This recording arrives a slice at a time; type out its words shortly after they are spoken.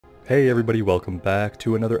Hey everybody, welcome back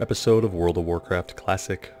to another episode of World of Warcraft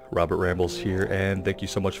Classic. Robert Rambles here, and thank you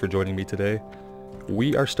so much for joining me today.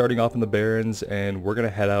 We are starting off in the Barrens, and we're going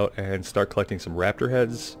to head out and start collecting some Raptor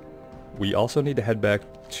heads. We also need to head back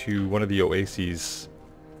to one of the oases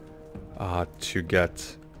to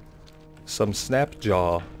get some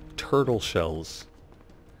Snapjaw turtle shells.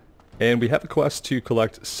 And we have a quest to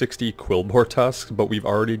collect 60 Quillboar tusks, but we've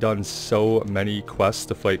already done so many quests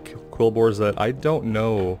to fight Quillboars that I don't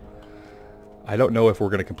know if we're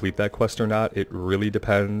going to complete that quest or not. It really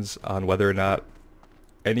depends on whether or not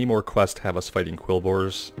any more quests have us fighting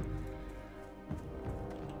Quillboars.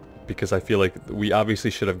 Because I feel like we obviously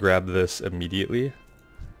should have grabbed this immediately.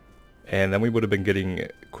 And then we would have been getting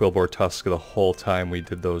Quillboar tusks the whole time we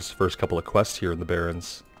did those first couple of quests here in the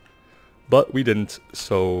Barrens. But we didn't,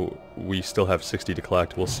 so we still have 60 to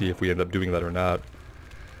collect. We'll see if we end up doing that or not.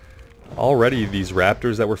 Already these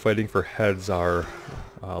raptors that we're fighting for heads are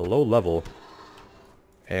low level.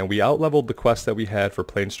 And we out-leveled the quest that we had for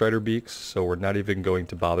Planestrider beaks, so we're not even going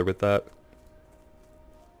to bother with that.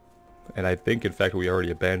 And I think, in fact, we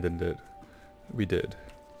already abandoned it. We did.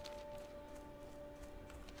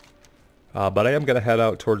 But I am going to head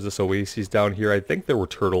out towards this oasis down here. I think there were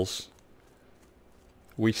turtles.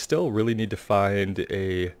 We still really need to find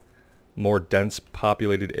a more dense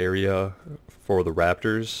populated area for the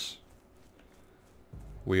raptors.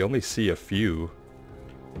 We only see a few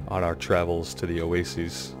on our travels to the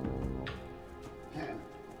oases.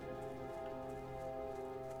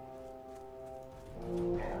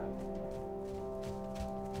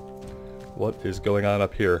 What is going on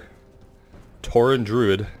up here? Tauren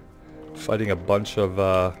Druid fighting a bunch of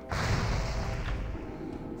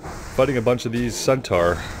these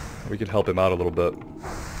centaur. We could help him out a little bit.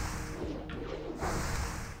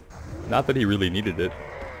 Not that he really needed it.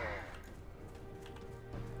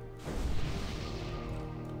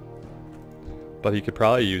 But he could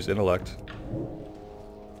probably use intellect.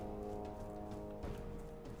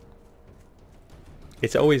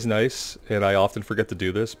 It's always nice, and I often forget to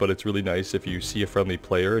do this, but it's really nice if you see a friendly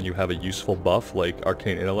player and you have a useful buff like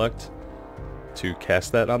arcane intellect to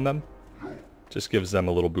cast that on them. Just gives them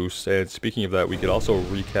a little boost. And speaking of that, we could also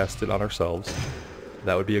recast it on ourselves.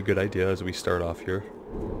 That would be a good idea as we start off here.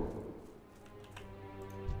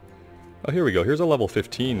 Oh, here we go. Here's a level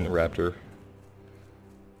 15 raptor.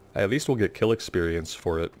 At least we'll get kill experience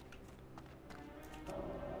for it.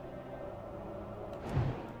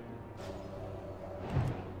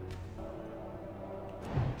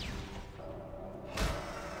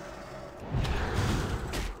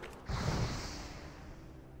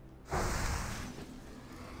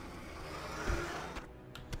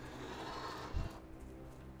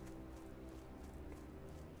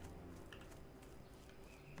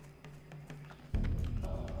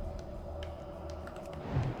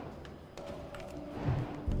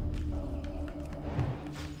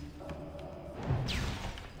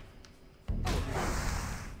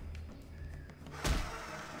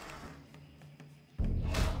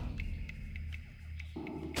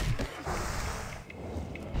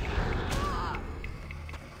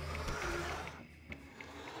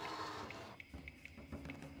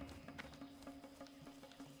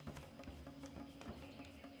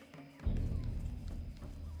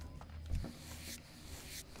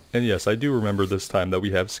 And yes, I do remember this time that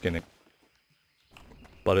we have skinning.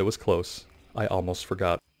 But it was close. I almost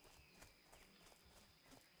forgot.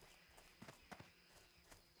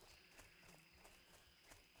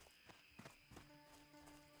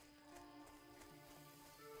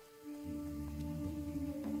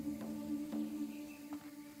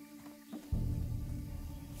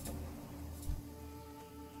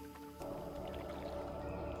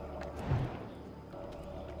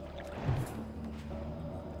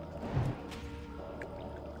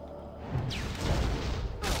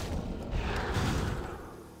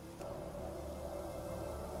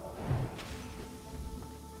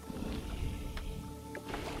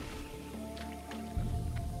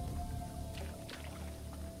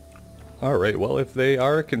 Alright, well if they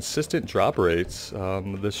are consistent drop rates,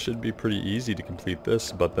 this should be pretty easy to complete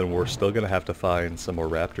this, but then we're still going to have to find some more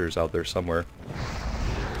raptors out there somewhere.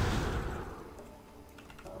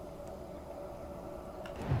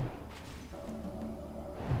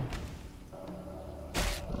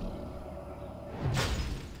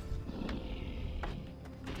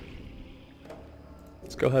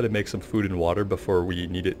 Let's go ahead and make some food and water before we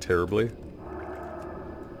need it terribly.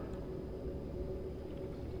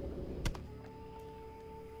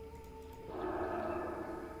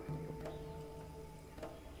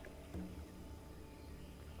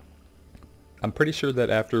 I'm pretty sure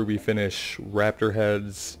that after we finish Raptor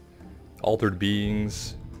Heads, Altered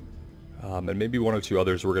Beings, And maybe one or two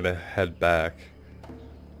others. We're gonna head back.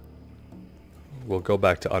 We'll go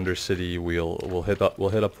back to Undercity. We'll hit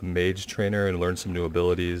up the Mage trainer and learn some new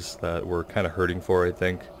abilities that we're kind of hurting for, I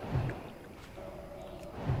think.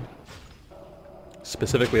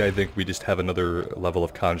 Specifically, I think we just have another level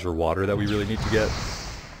of Conjure Water that we really need to get.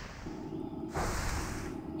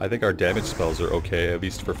 I think our damage spells are okay, at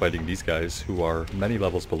least for fighting these guys, who are many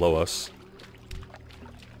levels below us.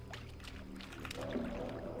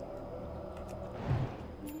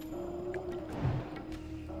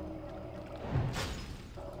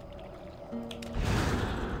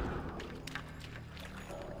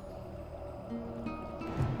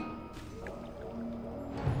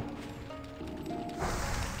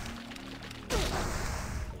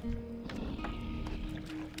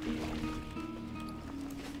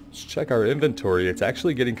 Check our inventory. It's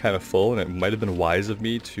actually getting kind of full, and it might have been wise of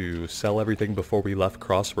me to sell everything before we left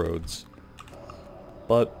Crossroads.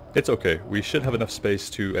 But it's okay. We should have enough space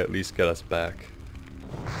to at least get us back.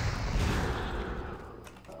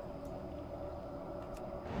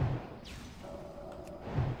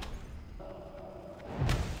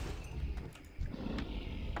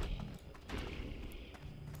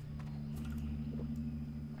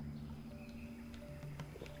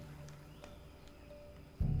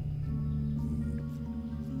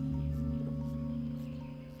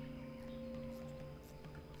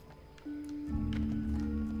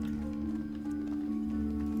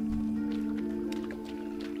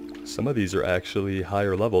 Some of these are actually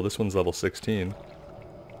higher level. This one's level 16.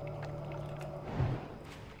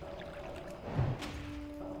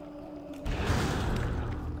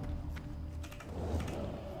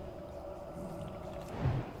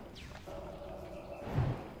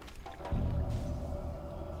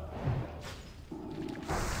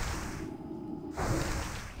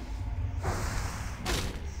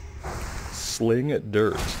 Sling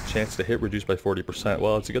Dirt. Chance to hit reduced by 40%.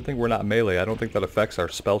 Well, it's a good thing we're not melee. I don't think that affects our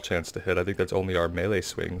spell chance to hit. I think that's only our melee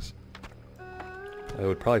swings. It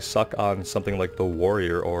would probably suck on something like the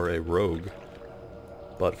warrior or a rogue.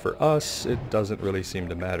 But for us, it doesn't really seem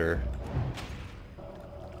to matter.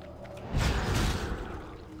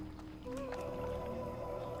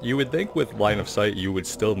 You would think with line of sight you would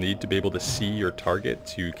still need to be able to see your target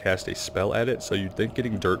to cast a spell at it, so you'd think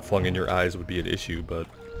getting dirt flung in your eyes would be an issue, but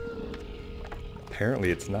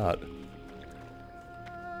apparently it's not.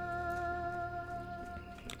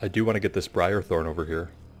 I do want to get this Briarthorn over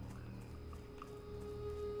here.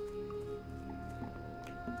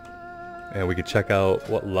 And we could check out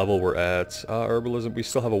what level we're at. Herbalism, we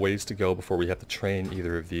still have a ways to go before we have to train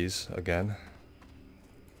either of these again.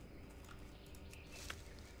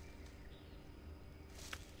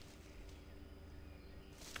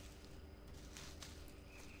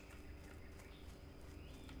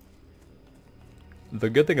 The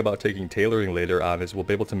good thing about taking tailoring later on is we'll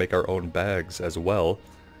be able to make our own bags as well.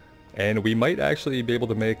 And we might actually be able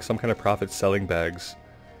to make some kind of profit selling bags.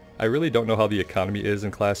 I really don't know how the economy is in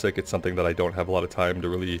Classic. It's something that I don't have a lot of time to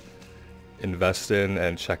really invest in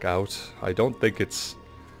and check out. I don't think it's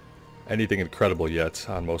anything incredible yet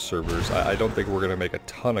on most servers. I don't think we're going to make a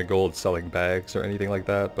ton of gold selling bags or anything like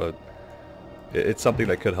that, but it's something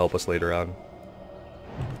that could help us later on.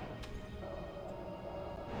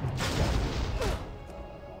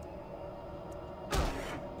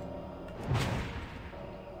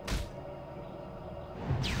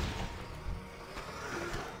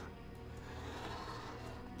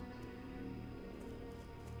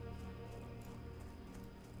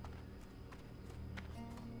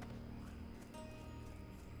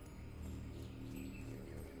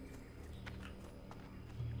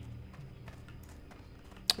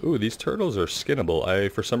 Ooh, these turtles are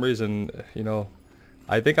skinnable. For some reason, you know,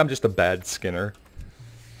 I think I'm just a bad skinner.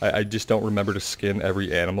 I just don't remember to skin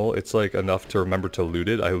every animal. It's like enough to remember to loot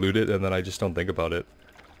it. I loot it and then I just don't think about it.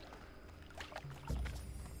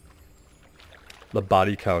 The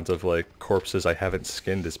body count of like corpses I haven't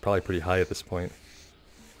skinned is probably pretty high at this point.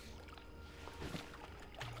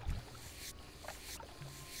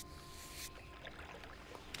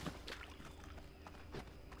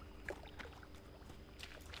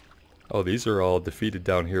 Oh, these are all defeated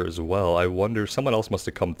down here as well. I wonder, someone else must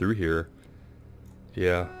have come through here.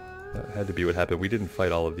 Yeah, that had to be what happened. We didn't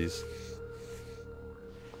fight all of these.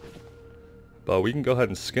 But we can go ahead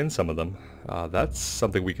and skin some of them. That's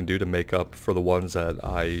something we can do to make up for the ones that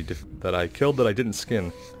I killed that I didn't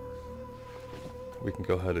skin. We can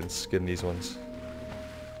go ahead and skin these ones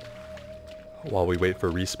while we wait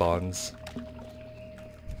for respawns.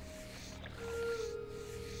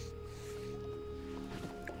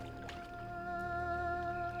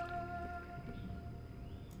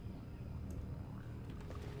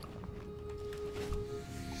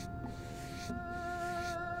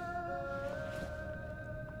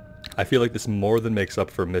 I feel like this more than makes up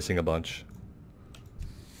for missing a bunch.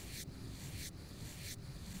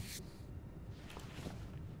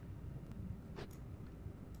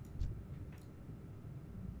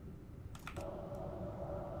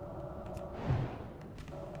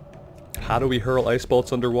 How do we hurl ice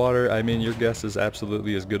bolts underwater? I mean, your guess is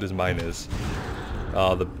absolutely as good as mine is.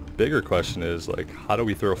 The bigger question is, like, how do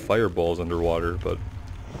we throw fireballs underwater? But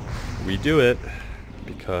we do it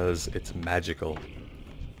because it's magical.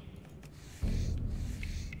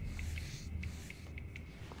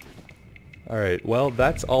 Alright, well,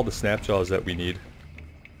 that's all the snapjaws that we need.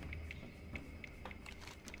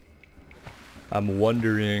 I'm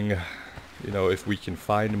wondering, you know, if we can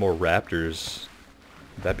find more raptors.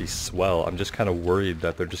 That'd be swell. I'm just kind of worried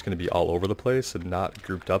that they're just going to be all over the place and not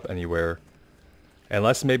grouped up anywhere.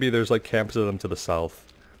 Unless maybe there's like camps of them to the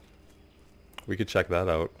south. We could check that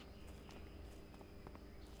out.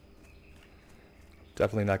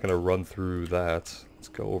 Definitely not going to run through that. Let's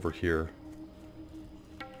go over here.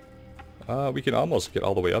 We can almost get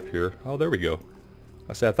all the way up here. Oh, there we go.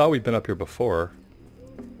 I thought we'd been up here before.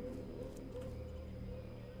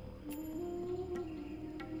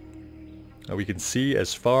 Now we can see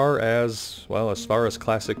as far as, well, as far as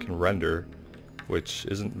Classic can render, which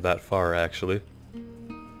isn't that far actually.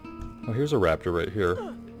 Oh, here's a raptor right here.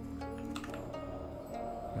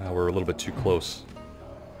 We're a little bit too close.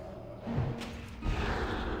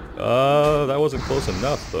 That wasn't close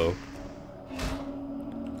enough though.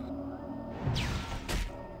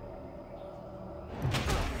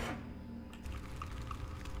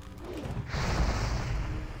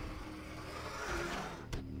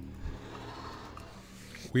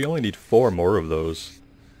 We only need 4 more of those.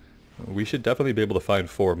 We should definitely be able to find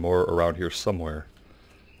 4 more around here somewhere.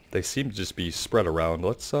 They seem to just be spread around.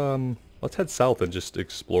 Let's head south and just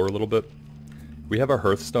explore a little bit. We have our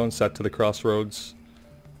Hearthstone set to the crossroads,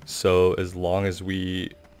 so as long as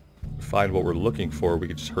we find what we're looking for, we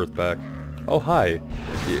can just hearth back. Oh, hi.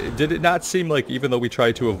 Did it not seem like even though we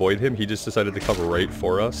tried to avoid him, he just decided to come right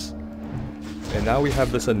for us? And now we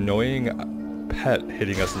have this annoying pet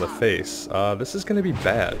hitting us in the face. This is gonna be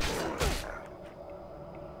bad.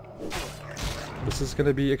 This is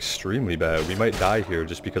gonna be extremely bad. We might die here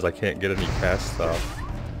just because I can't get any cast stuff.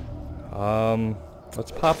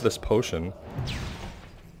 Let's pop this potion.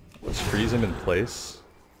 Let's freeze him in place.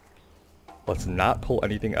 Let's not pull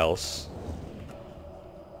anything else.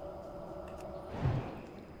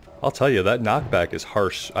 I'll tell you, that knockback is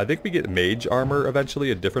harsh. I think we get Mage armor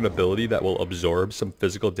eventually, a different ability that will absorb some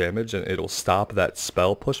physical damage and it'll stop that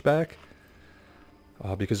spell pushback.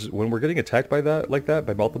 Because when we're getting attacked by that, like that,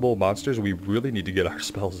 by multiple monsters, we really need to get our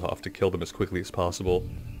spells off to kill them as quickly as possible.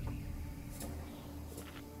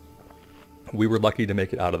 We were lucky to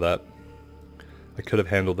make it out of that. I could have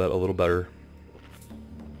handled that a little better.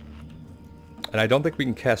 And I don't think we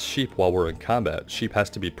can cast Sheep while we're in combat. Sheep has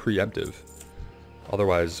to be preemptive.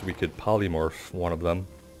 Otherwise, we could polymorph one of them.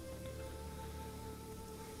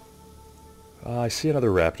 I see another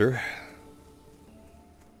raptor.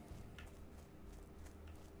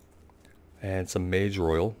 And some Mage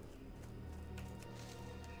Royal.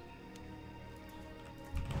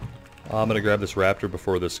 I'm gonna grab this raptor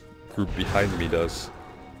before this group behind me does.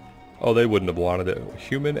 Oh, they wouldn't have wanted it.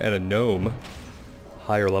 Human and a gnome.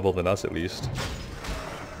 Higher level than us, at least.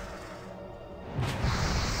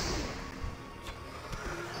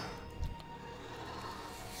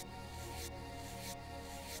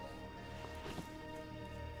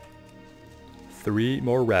 Three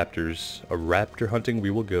more raptors. A raptor hunting we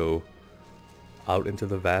will go. Out into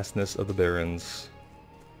the vastness of the Barrens.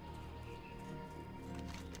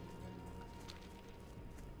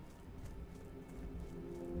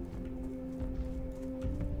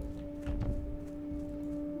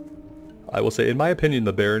 I will say, in my opinion,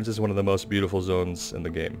 the Barrens is one of the most beautiful zones in the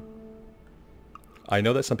game. I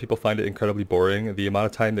know that some people find it incredibly boring. The amount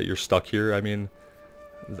of time that you're stuck here, I mean,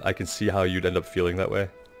 I can see how you'd end up feeling that way.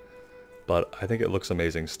 But I think it looks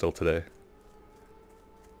amazing still today.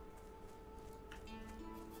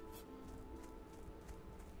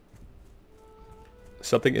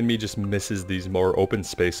 Something in me just misses these more open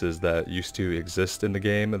spaces that used to exist in the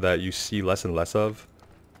game that you see less and less of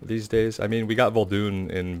these days. I mean, we got Vol'dun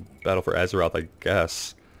in Battle for Azeroth, I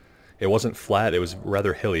guess. It wasn't flat, it was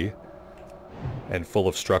rather hilly and full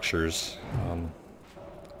of structures.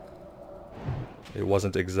 It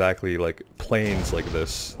wasn't exactly like plains like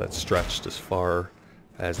this that stretched as far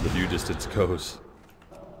as the view distance goes.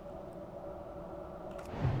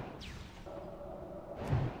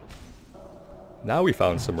 Now we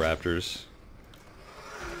found some raptors.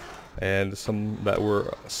 And some that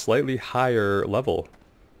were slightly higher level.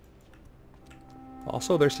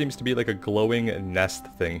 Also, there seems to be like a glowing nest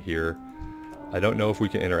thing here. I don't know if we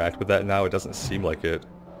can interact with that now. It doesn't seem like it.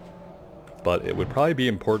 But it would probably be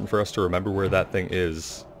important for us to remember where that thing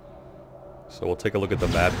is. So we'll take a look at the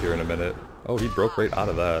map here in a minute. Oh, he broke right out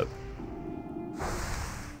of that.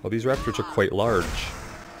 Well, these raptors are quite large.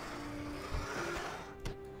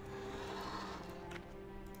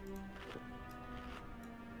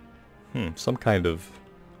 Some kind of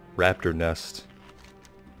raptor nest.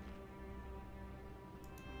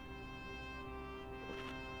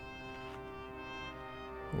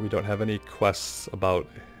 We don't have any quests about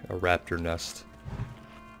a raptor nest.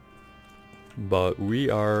 But we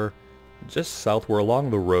are just south. We're along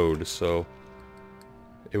the road, so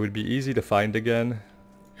it would be easy to find again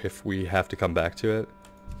if we have to come back to it.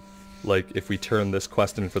 Like, if we turn this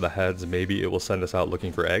quest in for the heads, maybe it will send us out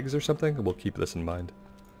looking for eggs or something. We'll keep this in mind.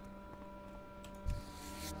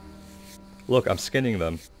 Look, I'm skinning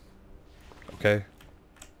them. Okay?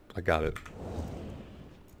 I got it.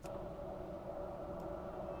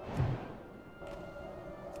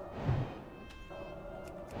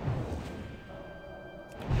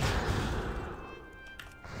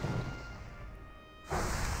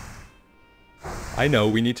 I know,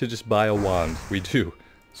 we need to just buy a wand. We do.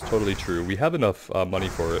 It's totally true. We have enough money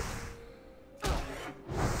for it.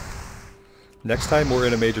 Next time we're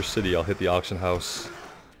in a major city, I'll hit the auction house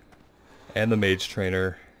and the mage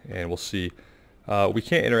trainer, and we'll see. We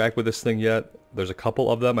can't interact with this thing yet. There's a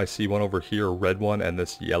couple of them. I see one over here, a red one, and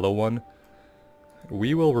this yellow one.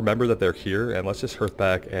 We will remember that they're here, and let's just hearth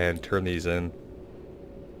back and turn these in.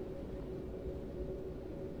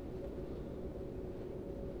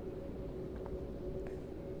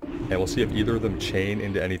 And we'll see if either of them chain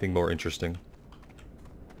into anything more interesting.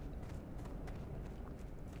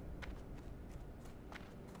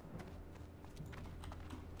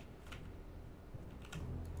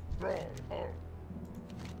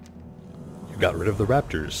 You got rid of the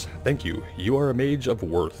raptors. Thank you. You are a mage of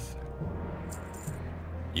worth.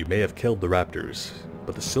 You may have killed the raptors,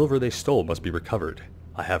 but the silver they stole must be recovered.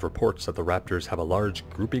 I have reports that the raptors have a large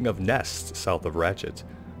grouping of nests south of Ratchet,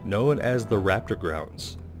 known as the Raptor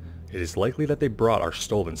Grounds. It is likely that they brought our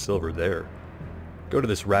stolen silver there. Go to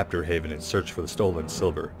this raptor haven and search for the stolen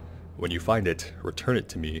silver. When you find it, return it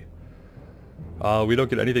to me. We don't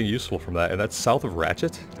get anything useful from that, and that's south of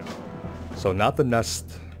Ratchet? So not the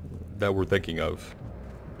nest that we're thinking of.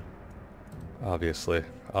 Obviously.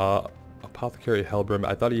 Apothecary Hellbrim,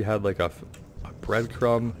 I thought he had like a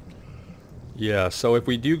breadcrumb. Yeah, so if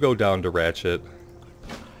we do go down to Ratchet,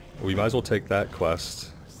 we might as well take that quest.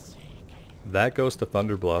 That goes to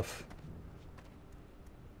Thunderbluff,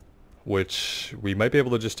 which we might be able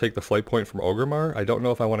to just take the flight point from Orgrimmar. I don't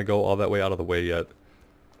know if I want to go all that way out of the way yet.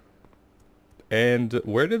 And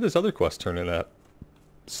where did this other quest turn in at?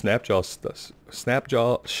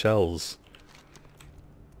 Snapjaw Shells.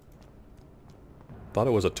 Thought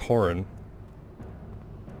it was a Tauren.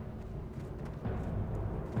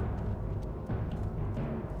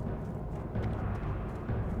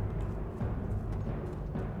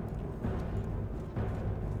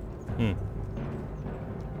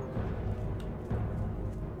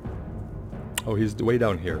 Oh, he's way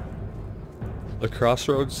down here. The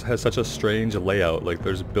crossroads has such a strange layout, like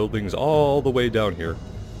there's buildings all the way down here.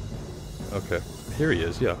 Okay, here he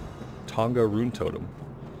is, yeah. Tonga Rune Totem.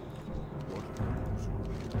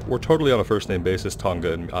 We're totally on a first name basis,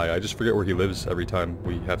 Tonga and I just forget where he lives every time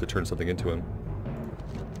we have to turn something into him.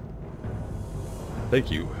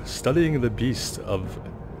 Thank you. Studying the beast of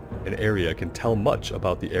an area can tell much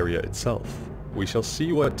about the area itself. We shall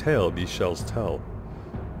see what tale these shells tell.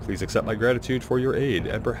 Please accept my gratitude for your aid,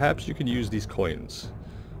 and perhaps you can use these coins.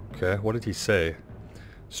 Okay, what did he say?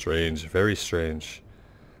 Strange, very strange.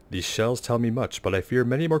 These shells tell me much, but I fear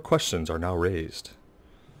many more questions are now raised.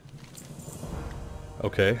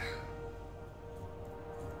 Okay.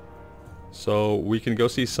 So, we can go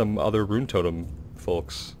see some other rune totem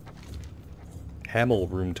folks. Hamel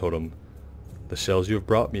Rune Totem. The shells you have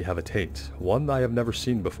brought me have a taint, one I have never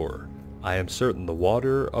seen before. I am certain the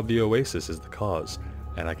water of the oasis is the cause,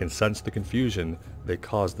 and I can sense the confusion they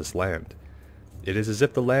cause this land. It is as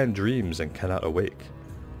if the land dreams and cannot awake.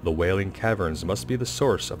 The Wailing Caverns must be the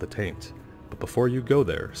source of the taint. But before you go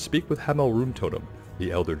there, speak with Hamel Rune Totem,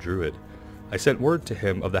 the Elder Druid. I sent word to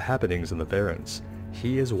him of the happenings in the Barrens.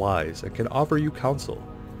 He is wise and can offer you counsel.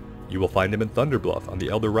 You will find him in Thunderbluff on the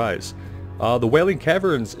Elder Rise. The Wailing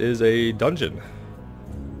Caverns is a dungeon,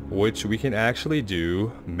 which we can actually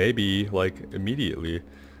do, maybe, like, immediately.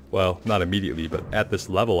 Well, not immediately, but at this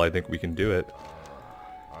level I think we can do it.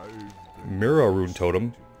 Mirror Rune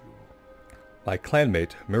Totem. My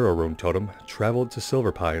clanmate, Mirrorrune Totem, traveled to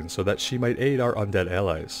Silverpine so that she might aid our undead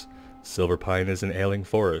allies. Silverpine is an ailing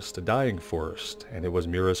forest, a dying forest, and it was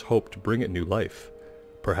Mira's hope to bring it new life.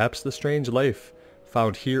 Perhaps the strange life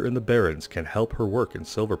found here in the Barrens can help her work in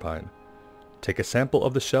Silverpine. Take a sample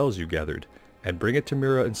of the shells you gathered, and bring it to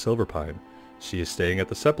Mira in Silverpine. She is staying at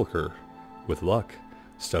the Sepulchre. With luck,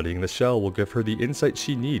 studying the shell will give her the insight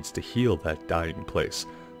she needs to heal that dying place.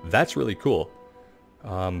 That's really cool.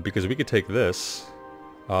 Because we could take this,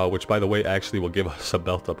 which by the way actually will give us a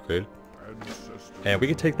belt upgrade. And we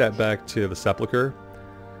can take that back to the Sepulchre.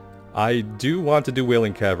 I do want to do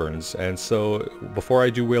Wailing Caverns, and so before I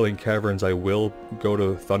do Wailing Caverns I will go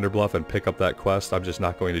to Thunderbluff and pick up that quest. I'm just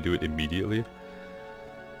not going to do it immediately.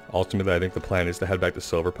 Ultimately I think the plan is to head back to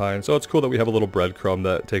Silverpine, so it's cool that we have a little breadcrumb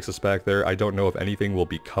that takes us back there. I don't know if anything will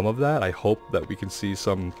become of that. I hope that we can see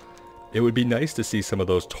some... It would be nice to see some of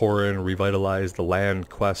those Tauren revitalize the land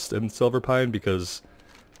quests in Silverpine, because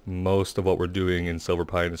most of what we're doing in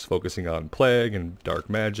Silverpine is focusing on Plague and Dark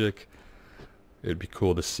Magic. It'd be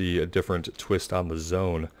cool to see a different twist on the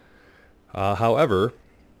zone. However,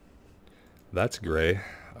 that's gray.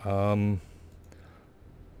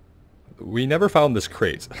 We never found this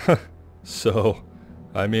crate. So,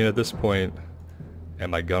 I mean, at this point,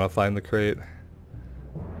 am I gonna find the crate?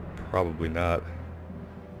 Probably not.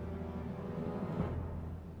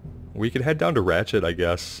 We could head down to Ratchet, I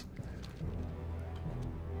guess.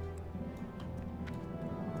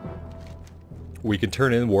 We can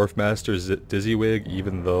turn in Wharfmaster's Dizzywig,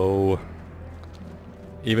 even though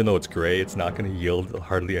it's gray, it's not going to yield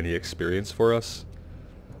hardly any experience for us.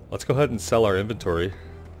 Let's go ahead and sell our inventory.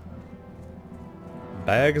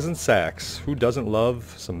 Bags and sacks. Who doesn't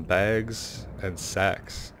love some bags and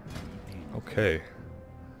sacks? Okay.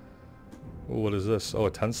 What is this? Oh,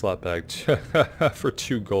 a 10 slot bag for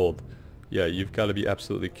 2 gold. Yeah, you've got to be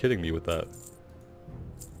absolutely kidding me with that.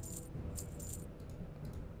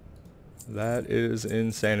 That is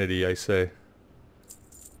insanity, I say.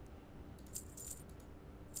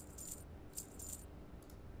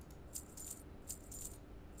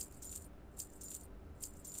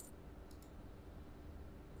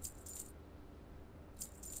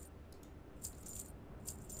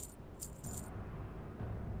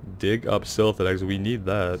 Dig up Silted eggs, we need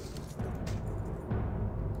that.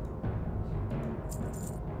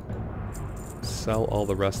 Sell all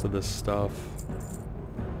the rest of this stuff.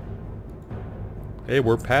 Hey,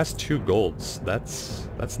 we're past 2 golds. That's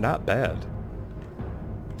not bad.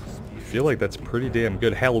 I feel like that's pretty damn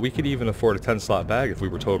good. Hell, we could even afford a 10 slot bag if we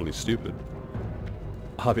were totally stupid.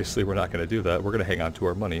 Obviously, we're not going to do that. We're going to hang on to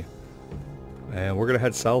our money. And we're going to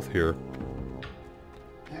head south here.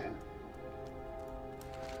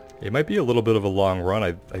 It might be a little bit of a long run.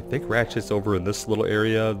 I think Ratchet's over in this little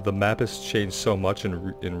area. The map has changed so much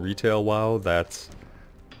in retail WoW that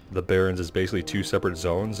the Barrens is basically 2 separate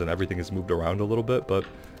zones and everything has moved around a little bit, but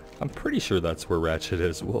I'm pretty sure that's where Ratchet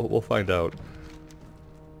is. We'll find out.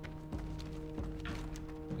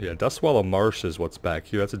 Yeah, Dustwallow Marsh is what's back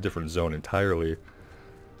here. That's a different zone entirely.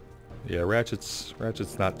 Yeah, Ratchet's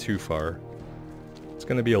not too far. It's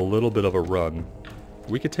gonna be a little bit of a run.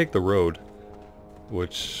 We could take the road,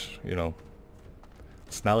 which, you know,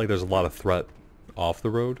 it's not like there's a lot of threat off the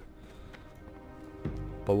road,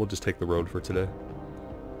 but we'll just take the road for today.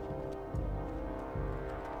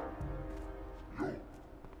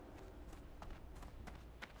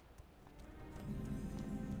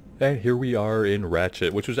 And here we are in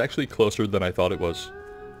Ratchet, which was actually closer than I thought it was.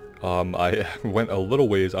 I went a little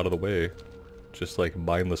ways out of the way, just like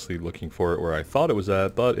mindlessly looking for it where I thought it was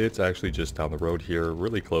at, but it's actually just down the road here,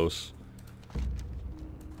 really close.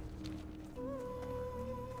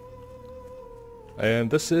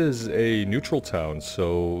 And this is a neutral town,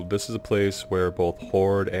 so this is a place where both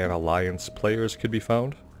Horde and Alliance players could be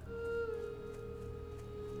found.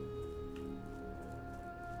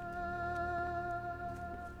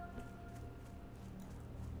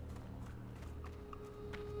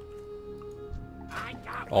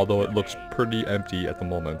 Although it looks pretty empty at the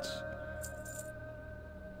moment.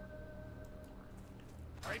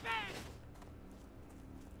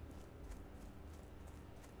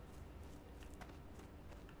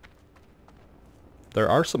 There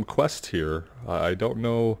are some quests here. I don't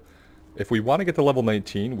know... If we want to get to level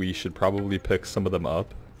 19, we should probably pick some of them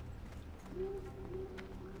up.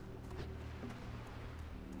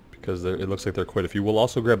 Because it looks like there are quite a few. We'll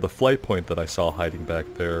also grab the flight point that I saw hiding back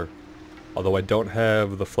there. Although I don't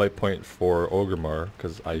have the flight point for Ogremar,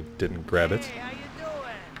 because I didn't grab it.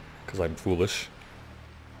 Because I'm foolish.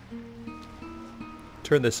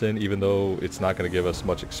 Turn this in, even though it's not going to give us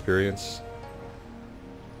much experience.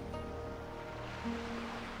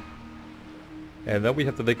 And then we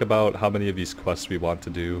have to think about how many of these quests we want to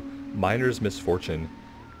do. Miner's Misfortune.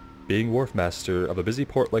 Being wharf master of a busy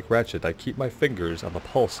port like Ratchet, I keep my fingers on the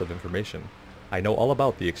pulse of information. I know all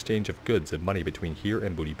about the exchange of goods and money between here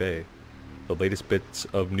and Booty Bay. The latest bits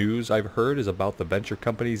of news I've heard is about the venture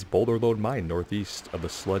company's Boulder Lode mine northeast of the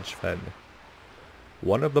Sludge Fen.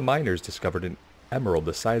 One of the miners discovered an emerald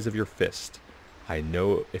the size of your fist. I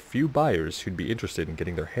know a few buyers who'd be interested in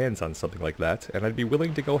getting their hands on something like that, and I'd be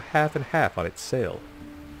willing to go half and half on its sale.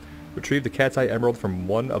 Retrieve the Cat's Eye Emerald from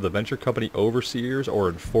one of the venture company overseers or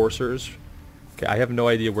enforcers. Okay, I have no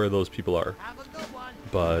idea where those people are.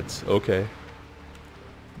 But, okay.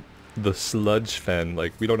 The Sludge Fen,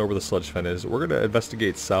 like, we don't know where the Sludge Fen is. We're gonna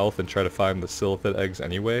investigate south and try to find the Silithid eggs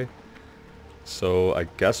anyway. So, I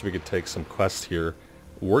guess we could take some quests here.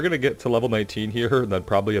 We're gonna get to level 19 here, and then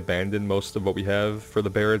probably abandon most of what we have for the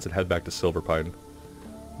Barrens and head back to Silverpine.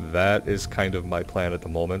 That is kind of my plan at the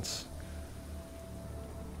moment.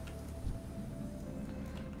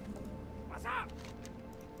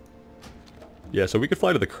 Yeah, so we could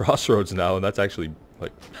fly to the crossroads now, and that's actually,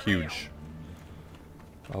 like, huge.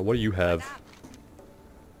 What do you have?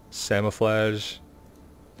 Camouflage.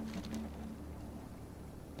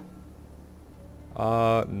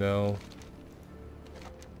 No.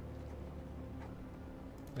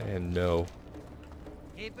 And no.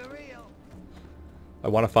 Keep it real. I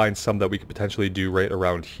want to find some that we could potentially do right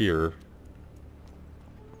around here.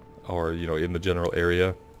 Or, you know, in the general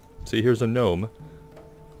area. See, here's a gnome.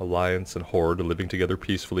 Alliance and Horde living together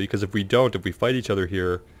peacefully, because if we don't, if we fight each other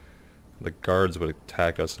here, the guards would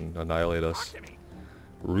attack us and annihilate us.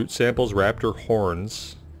 Root samples, raptor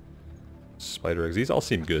horns, spider eggs. These all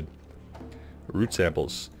seem good. Root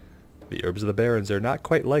samples. The herbs of the Barrens are not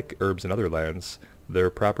quite like herbs in other lands. Their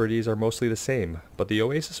properties are mostly the same, but the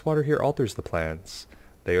oasis water here alters the plants.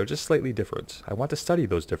 They are just slightly different. I want to study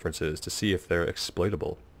those differences to see if they're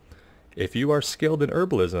exploitable. If you are skilled in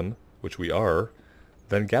herbalism, which we are,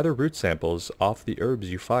 then gather root samples off the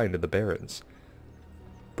herbs you find in the Barrens.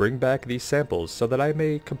 Bring back these samples so that I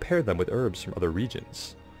may compare them with herbs from other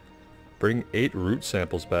regions. Bring 8 root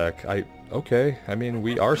samples back. Okay, I mean,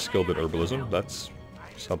 we are skilled in herbalism. That's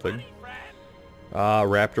something.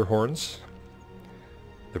 Raptor horns.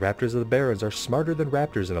 The raptors of the Barrens are smarter than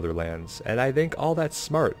raptors in other lands, and I think all that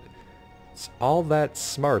smarts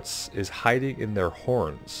is hiding in their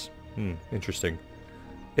horns. Interesting.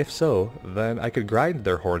 If so, then I could grind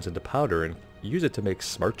their horns into powder and use it to make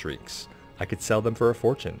smart drinks. I could sell them for a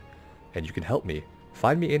fortune. And you can help me.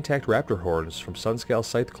 Find me intact raptor horns from Sunscale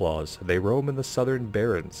Scythe Claws. They roam in the southern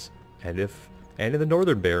Barrens, and in the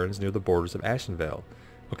northern Barrens near the borders of Ashenvale.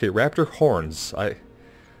 Okay, raptor horns.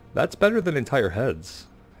 That's better than entire heads,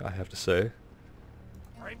 I have to say.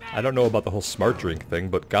 I don't know about the whole smart drink thing,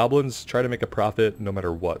 but goblins try to make a profit no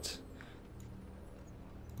matter what.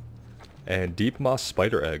 And deep moss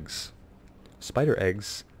spider eggs. Spider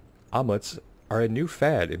eggs, omelets, are a new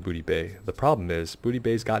fad in Booty Bay. The problem is, Booty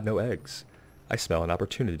Bay's got no eggs. I smell an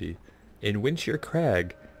opportunity. In Windshear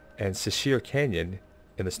Crag and Sashir Canyon,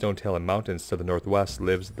 in the Stone Talon Mountains to the northwest,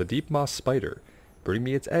 lives the deep moss spider. Bring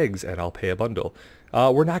me its eggs and I'll pay a bundle.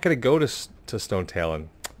 We're not going to go to Stone Talon.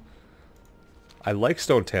 I like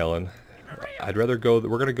Stone Talon. I'd rather go...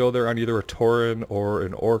 We're going to go there on either a Tauren or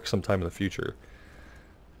an Orc sometime in the future.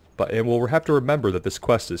 And we'll have to remember that this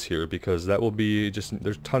quest is here, because that will be just...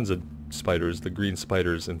 There's tons of spiders, the green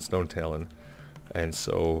spiders in Stone Talon. And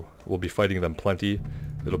so we'll be fighting them plenty.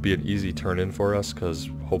 It'll be an easy turn-in for us,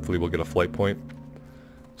 because hopefully we'll get a flight point.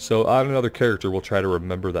 So on another character, we'll try to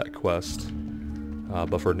remember that quest.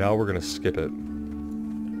 But for now, we're going to skip it.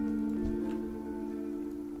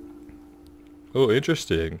 Oh,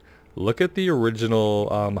 interesting. Look at the original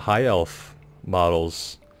High Elf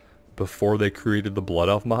models before they created the Blood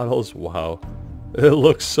Elf models. Wow. It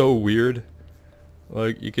looks so weird.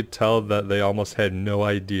 Like, you could tell that they almost had no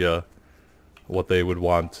idea what they would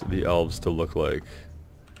want the elves to look like.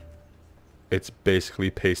 It's basically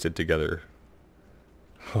pasted together.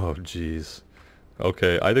 Oh, jeez.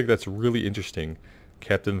 Okay, I think that's really interesting.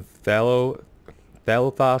 Captain Thalothos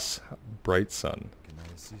Bright Sun. Can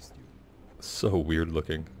I assist you? So weird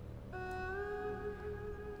looking.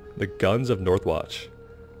 The guns of Northwatch.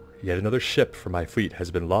 Yet another ship from my fleet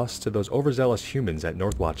has been lost to those overzealous humans at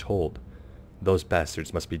Northwatch Hold. Those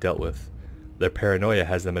bastards must be dealt with. Their paranoia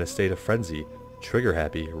has them in a state of frenzy.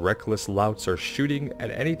 Trigger-happy, reckless louts are shooting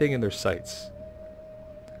at anything in their sights.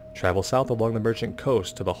 Travel south along the merchant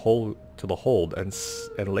coast to the hold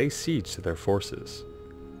and lay siege to their forces.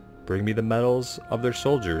 Bring me the medals of their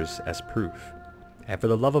soldiers as proof. And for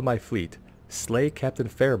the love of my fleet, slay Captain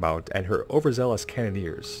Fairmount and her overzealous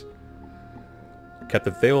cannoneers.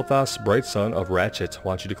 Captain Theothos, Bright Son of Ratchet,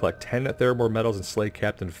 wants you to collect 10 Theramore medals and slay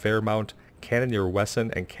Captain Fairmount, Cannoneer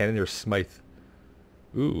Wesson, and Cannoneer Smythe.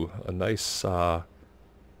 Ooh, a nice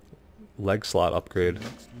leg slot upgrade.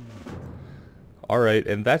 Alright,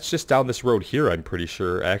 and that's just down this road here, I'm pretty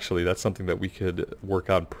sure. Actually, that's something that we could work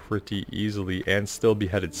on pretty easily and still be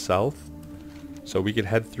headed south. So we could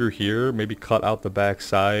head through here, maybe cut out the back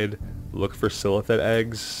side, look for Silithid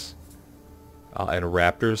eggs, and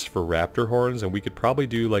raptors for raptor horns, and we could probably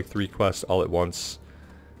do like 3 quests all at once.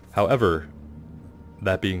 However,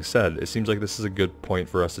 that being said, it seems like this is a good point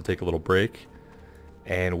for us to take a little break,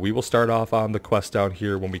 and we will start off on the quest down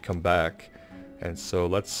here when we come back. And so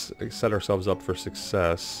let's set ourselves up for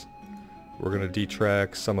success. We're going to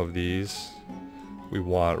detrack some of these. We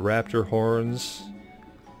want raptor horns.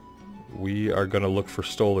 We are going to look for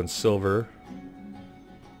stolen silver.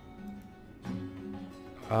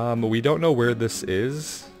 We don't know where this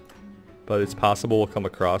is, but it's possible we'll come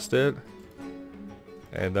across it.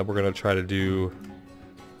 And then we're going to try to do...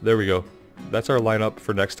 There we go. That's our lineup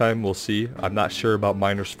for next time. We'll see. I'm not sure about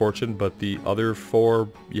Miner's Fortune, but the other 4,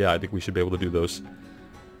 yeah, I think we should be able to do those.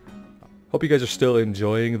 Hope you guys are still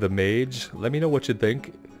enjoying the Mage. Let me know what you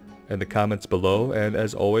think in the comments below. And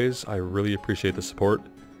as always, I really appreciate the support.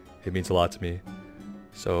 It means a lot to me.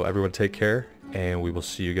 So everyone take care, and we will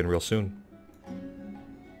see you again real soon.